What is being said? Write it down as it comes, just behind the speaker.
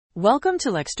Welcome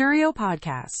to Lecturio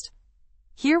podcast.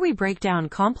 Here we break down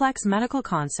complex medical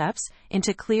concepts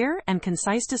into clear and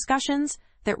concise discussions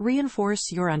that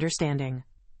reinforce your understanding.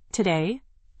 Today,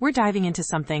 we're diving into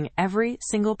something every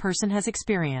single person has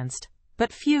experienced,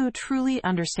 but few truly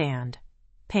understand: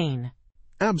 pain.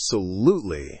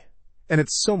 Absolutely. And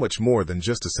it's so much more than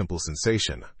just a simple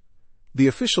sensation. The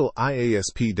official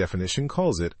IASP definition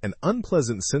calls it an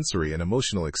unpleasant sensory and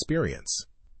emotional experience.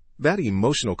 That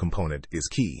emotional component is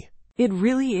key. It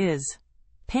really is.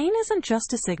 Pain isn't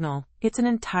just a signal, it's an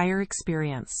entire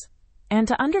experience. And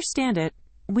to understand it,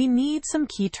 we need some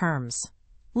key terms.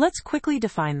 Let's quickly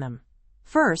define them.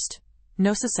 First,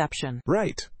 nociception.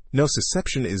 Right.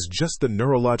 Nociception is just the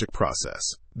neurologic process,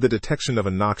 the detection of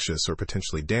a noxious or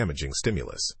potentially damaging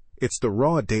stimulus. It's the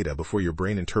raw data before your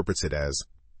brain interprets it as,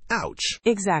 ouch.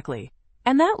 Exactly.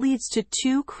 And that leads to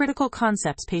two critical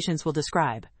concepts patients will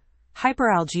describe: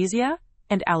 hyperalgesia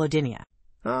and allodynia.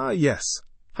 Yes.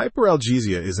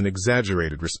 Hyperalgesia is an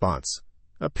exaggerated response.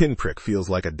 A pinprick feels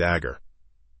like a dagger.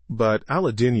 But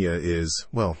allodynia is,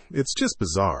 well, it's just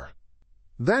bizarre.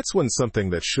 That's when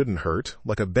something that shouldn't hurt,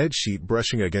 like a bedsheet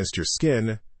brushing against your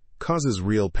skin, causes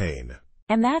real pain.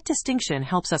 And that distinction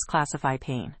helps us classify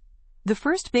pain. The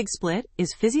first big split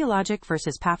is physiologic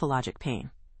versus pathologic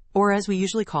pain, or as we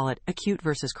usually call it, acute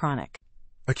versus chronic.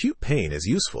 Acute pain is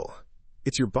useful.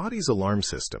 It's your body's alarm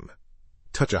system.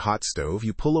 Touch a hot stove,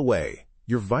 you pull away.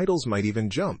 Your vitals might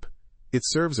even jump. It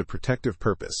serves a protective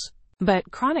purpose. But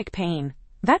chronic pain,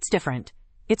 that's different.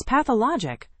 It's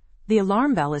pathologic. The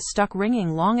alarm bell is stuck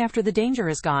ringing long after the danger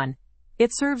is gone.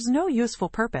 It serves no useful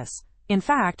purpose. In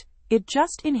fact, it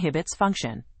just inhibits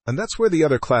function. And that's where the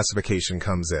other classification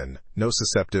comes in: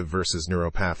 nociceptive versus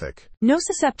neuropathic.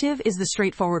 Nociceptive is the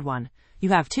straightforward one. You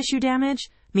have tissue damage,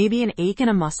 maybe an ache in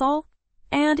a muscle,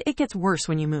 and it gets worse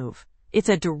when you move. It's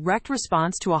a direct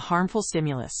response to a harmful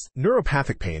stimulus.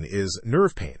 Neuropathic pain is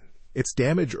nerve pain. It's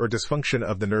damage or dysfunction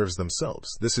of the nerves themselves.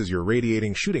 This is your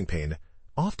radiating shooting pain,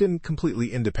 often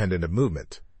completely independent of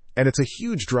movement. And it's a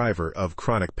huge driver of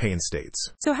chronic pain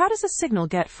states. So how does a signal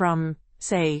get from,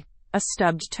 say, a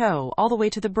stubbed toe all the way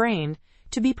to the brain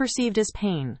to be perceived as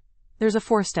pain? There's a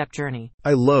 4-step journey.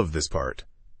 I love this part.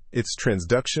 It's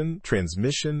transduction,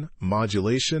 transmission,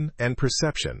 modulation, and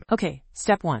perception. Okay,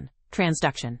 step 1,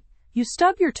 transduction. You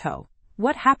stub your toe.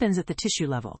 What happens at the tissue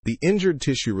level? The injured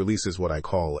tissue releases what I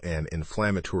call an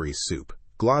inflammatory soup: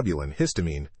 globulin,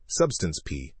 histamine, substance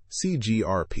P,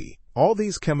 CGRP. All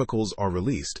these chemicals are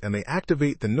released and they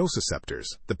activate the nociceptors,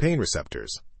 the pain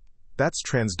receptors. That's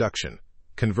transduction,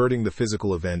 converting the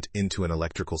physical event into an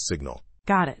electrical signal.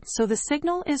 Got it. So the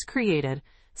signal is created.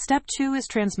 Step 2 is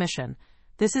transmission.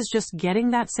 This is just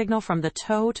getting that signal from the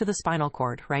toe to the spinal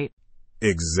cord, right?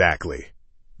 Exactly.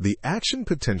 The action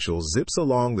potential zips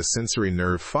along the sensory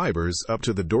nerve fibers up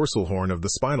to the dorsal horn of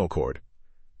the spinal cord.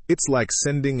 It's like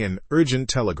sending an urgent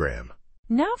telegram.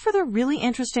 Now for the really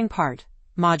interesting part: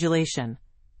 modulation.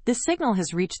 The signal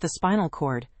has reached the spinal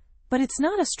cord, but it's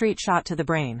not a straight shot to the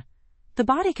brain. The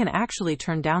body can actually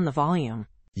turn down the volume.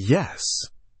 Yes.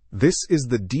 This is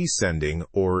the descending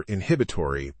or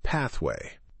inhibitory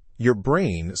pathway. Your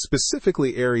brain,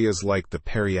 specifically areas like the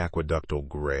periaqueductal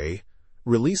gray,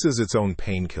 releases its own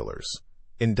painkillers,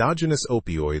 endogenous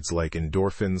opioids like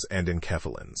endorphins and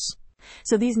enkephalins.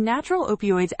 So these natural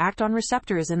opioids act on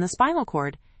receptors in the spinal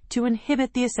cord to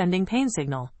inhibit the ascending pain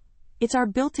signal. It's our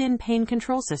built-in pain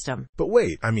control system. But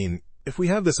wait, if we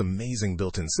have this amazing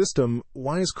built-in system,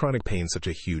 why is chronic pain such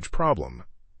a huge problem?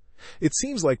 It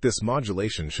seems like this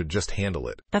modulation should just handle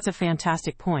it. That's a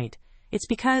fantastic point. It's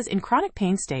because in chronic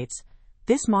pain states,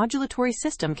 this modulatory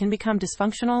system can become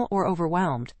dysfunctional or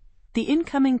overwhelmed. The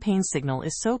incoming pain signal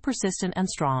is so persistent and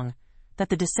strong that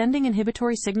the descending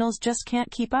inhibitory signals just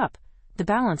can't keep up. The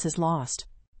balance is lost.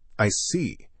 I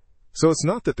see. So it's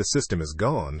not that the system is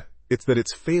gone, it's that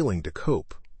it's failing to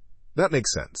cope. That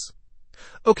makes sense.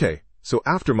 Okay, so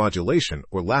after modulation,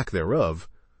 or lack thereof,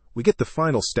 we get the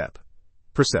final step: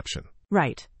 perception.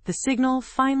 Right. The signal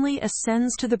finally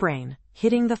ascends to the brain,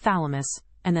 hitting the thalamus,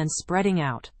 and then spreading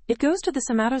out. It goes to the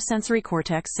somatosensory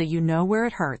cortex so you know where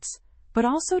it hurts, but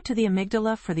also to the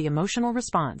amygdala for the emotional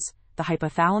response, the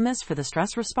hypothalamus for the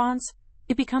stress response.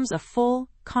 It becomes a full,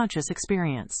 conscious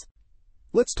experience.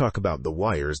 Let's talk about the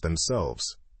wires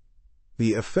themselves.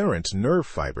 The efferent nerve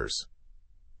fibers.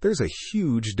 There's a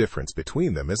huge difference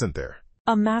between them, isn't there?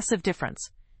 A massive difference.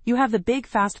 You have the big,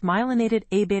 fast myelinated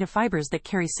A-beta fibers that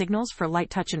carry signals for light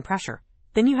touch and pressure.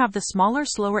 Then you have the smaller,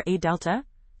 slower A-delta,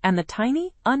 and the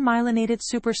tiny, unmyelinated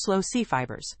super slow C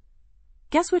fibers.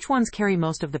 Guess which ones carry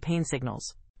most of the pain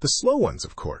signals? The slow ones,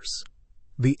 of course.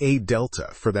 The A-delta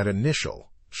for that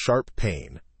initial, sharp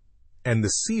pain. and the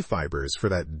C fibers for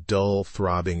that dull,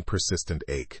 throbbing, persistent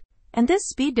ache. And this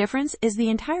speed difference is the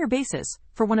entire basis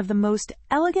for one of the most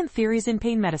elegant theories in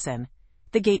pain medicine,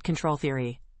 the gate control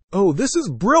theory. Oh, this is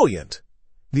brilliant!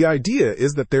 The idea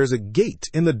is that there's a gate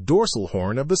in the dorsal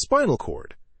horn of the spinal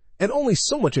cord, and only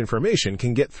so much information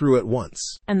can get through at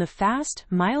once. And the fast,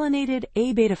 myelinated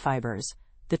A-beta fibers,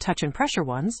 the touch and pressure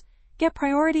ones, get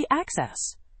priority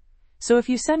access. So if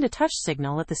you send a touch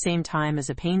signal at the same time as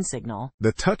a pain signal,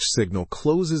 the touch signal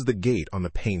closes the gate on the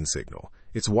pain signal.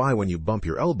 It's why when you bump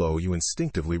your elbow, you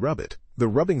instinctively rub it. The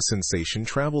rubbing sensation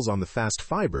travels on the fast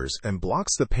fibers and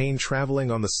blocks the pain traveling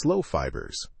on the slow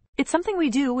fibers. It's something we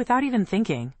do without even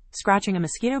thinking. Scratching a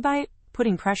mosquito bite,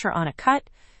 putting pressure on a cut,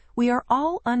 we are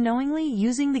all unknowingly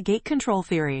using the gate control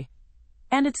theory.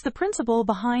 And it's the principle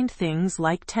behind things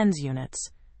like TENS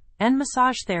units and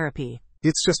massage therapy.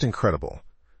 It's just incredible.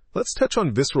 Let's touch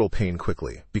on visceral pain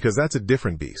quickly, because that's a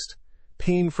different beast.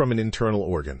 Pain from an internal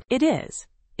organ. It is.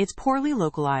 It's poorly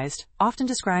localized, often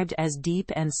described as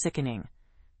deep and sickening.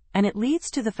 And it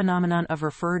leads to the phenomenon of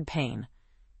referred pain.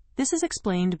 This is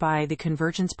explained by the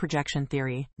convergence projection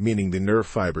theory, meaning the nerve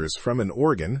fibers from an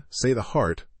organ, say the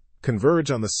heart, converge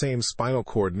on the same spinal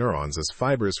cord neurons as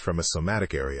fibers from a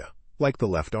somatic area, like the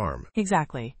left arm.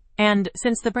 Exactly. And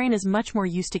since the brain is much more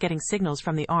used to getting signals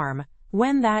from the arm,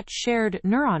 when that shared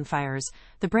neuron fires,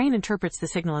 the brain interprets the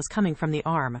signal as coming from the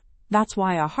arm. That's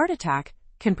why a heart attack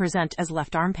can present as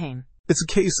left arm pain. It's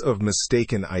a case of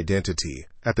mistaken identity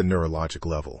at the neurologic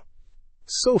level.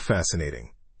 So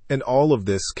fascinating. And all of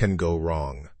this can go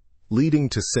wrong, leading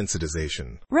to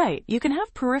sensitization. Right. You can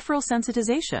have peripheral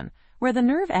sensitization, where the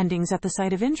nerve endings at the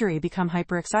site of injury become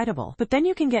hyperexcitable. But then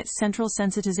you can get central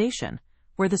sensitization,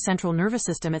 where the central nervous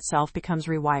system itself becomes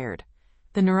rewired.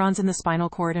 The neurons in the spinal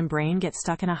cord and brain get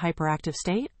stuck in a hyperactive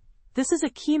state. This is a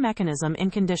key mechanism in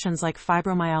conditions like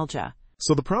fibromyalgia.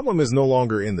 So the problem is no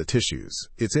longer in the tissues,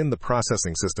 it's in the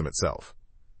processing system itself,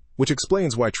 which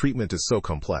explains why treatment is so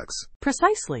complex.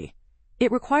 Precisely.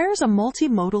 It requires a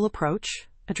multimodal approach,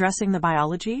 addressing the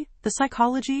biology, the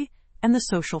psychology, and the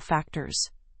social factors.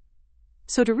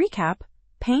 So to recap,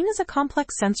 pain is a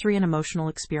complex sensory and emotional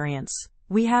experience.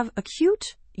 We have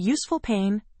acute, useful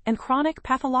pain, and chronic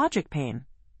pathologic pain.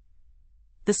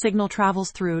 The signal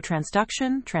travels through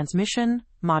transduction, transmission,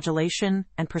 modulation,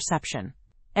 and perception.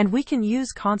 And we can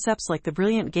use concepts like the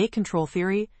brilliant gate control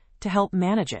theory to help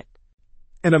manage it.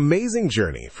 An amazing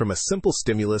journey from a simple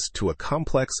stimulus to a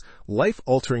complex,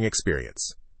 life-altering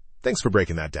experience. Thanks for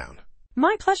breaking that down.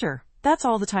 My pleasure. That's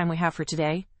all the time we have for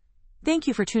today. Thank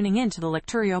you for tuning in to the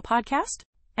Lecturio podcast,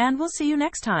 and we'll see you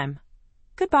next time.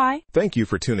 Goodbye. Thank you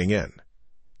for tuning in.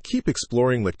 Keep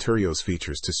exploring Lecturio's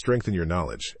features to strengthen your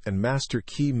knowledge and master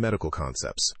key medical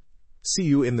concepts. See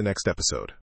you in the next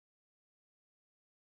episode.